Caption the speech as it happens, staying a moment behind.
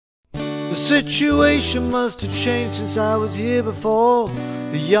The situation must have changed since I was here before.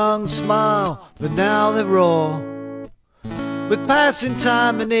 The young smile, but now they roar. With passing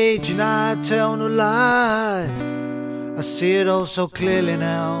time and age, and I tell no lie, I see it all so clearly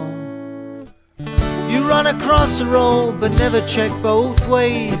now. You run across the road, but never check both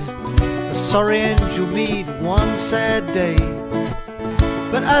ways. A sorry end you'll meet one sad day.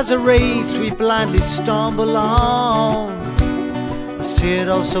 But as a race we blindly stumble on. I see it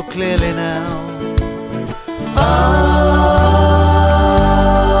all so clearly now.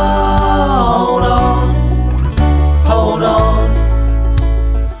 Hold on, hold on.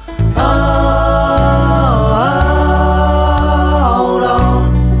 Hold on,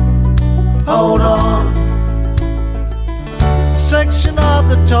 hold on. Section of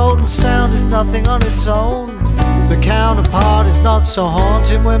the total sound is nothing on its own. The counterpart is not so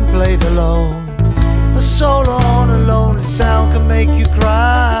haunting when played alone. A solo on a lonely sound can make you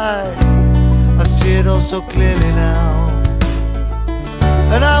cry. I see it all so clearly now.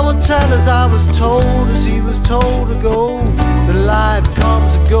 And I will tell as I was told, as he was told to go, that life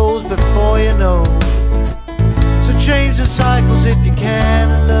comes and goes before you know. So change the cycles if you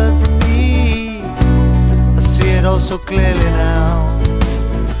can and learn from me. I see it all so clearly now.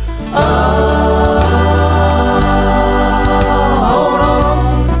 Hold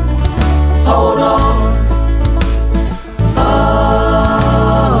on, hold on.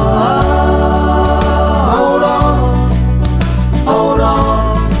 Hold on, hold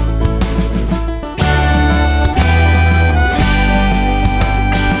on.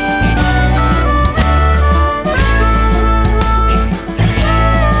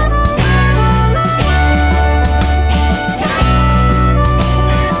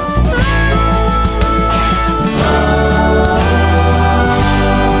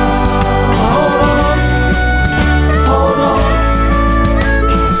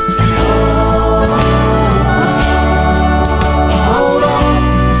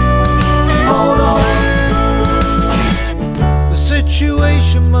 The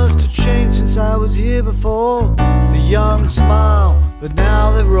situation must have changed since I was here before. The young smile, but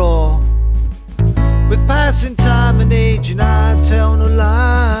now they roar. With passing time and age, and I tell no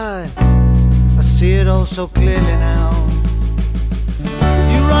lie, I see it all so clearly now.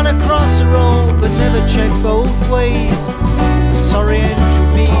 You run across the road, but never check both ways. Sorry, and